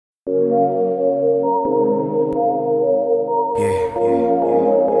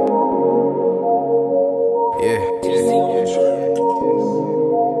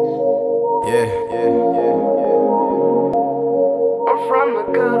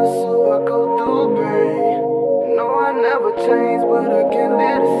to see what go through, babe. No, I never changed, but I can't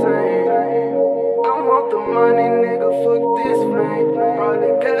live the same. I want the money, nigga, fuck this flame. Probably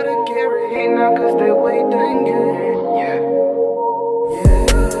gotta carry heat now, cause they wait dang game.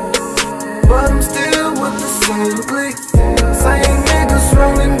 But I'm still with the same clique. Same niggas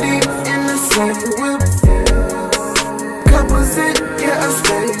rolling deep in the same whip. Couples it, yeah, I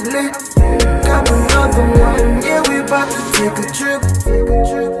stay lit. Got another one, yeah, we bout to take a trip.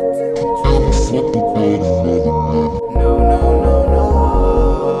 No, no, no, no.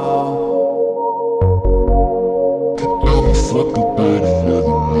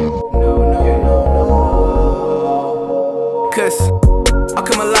 No, no, no, no. Cause I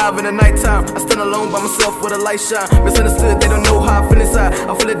come alive in the nighttime. I stand alone by myself with a light shine. Misunderstood, they don't know how I feel inside.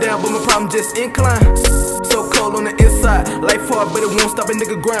 I feel it down, but my problem just incline. So cold on the inside. Life hard, but it won't stop a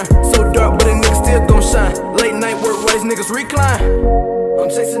nigga grind. So dark, but a nigga still gon' shine. Late night work while these niggas recline. I'm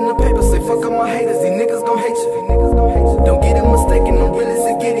chasing the paper, say fuck all my haters. These niggas gon' hate you. Don't get it mistaken, I'm really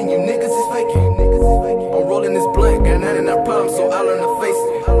sick getting you niggas is faking. I'm rolling this blunt, got 99 problems, so I learn to face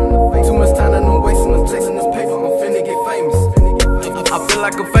it. Too much time that I'm wasting, I'm chasing this paper, I'm finna get famous. I feel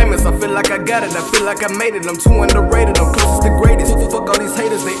like I'm famous, I feel like I got it, I feel like I made it. I'm too underrated, I'm closest to greatest. Fuck all these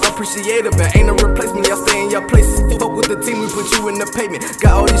haters, they appreciative, but ain't no replacement, y'all stay in your places. Fuck with the team, we put you in the pavement.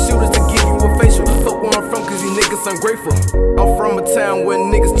 Got all these shooters to give you a facial. Fuck where I'm from, cause these niggas ungrateful. I'm from a town where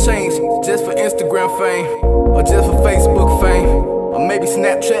niggas change, just for Instagram fame, or just for Facebook fame, or maybe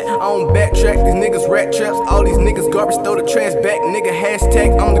Snapchat. I don't backtrack, these niggas rat traps. All these niggas garbage, throw the trash back. Nigga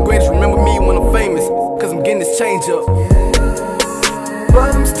hashtag, I'm the greatest, remember me when I'm famous, cause I'm getting this change up.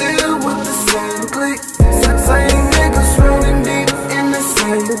 But I'm still with the same clique. Same niggas rolling deep in the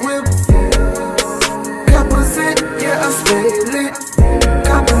same whip. Couples it, yeah, I stay lit.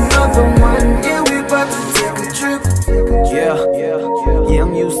 Got another one, yeah, we bout to take a trip. Yeah,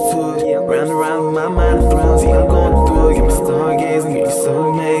 I'm used to it. Round and round my mind throws. Yeah, I'm going through it. Get my stargazing, get you so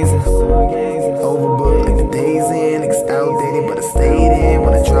amazing. Overbooked, like the days in. Niggas outdated, but I stayed in.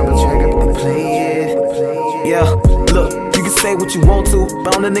 When I drop a track, I can play it. Yeah, look. Say what you want to,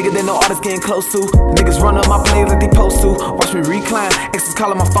 but I'm the nigga that no artist getting close to. Niggas run up my plays like they supposed to. Watch me recline, exes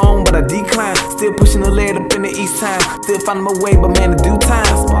calling my phone, but I decline. Still pushing the lead up in the east time. Still finding my way, but man, in due time.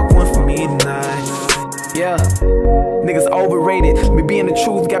 Spark one for me tonight. Yeah, niggas overrated. Me being the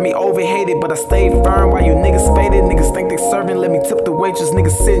truth got me overhated, but I stayed firm while you niggas faded. Niggas think they serving, let me tip the waitress.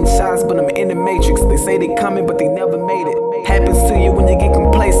 Niggas sitting shots, but I'm in the matrix. They say they coming, but they never made it. Happens to you when you get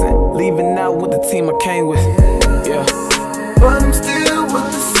complacent. Leaving out with the team I came with. Yeah. But I'm still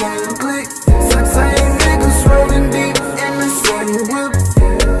with the same clique. Same niggas rolling deep in the same whip.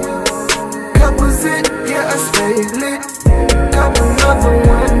 Couples it, yeah, I stay lit. Got another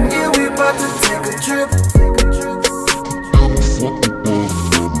one, yeah, we bout to take a trip.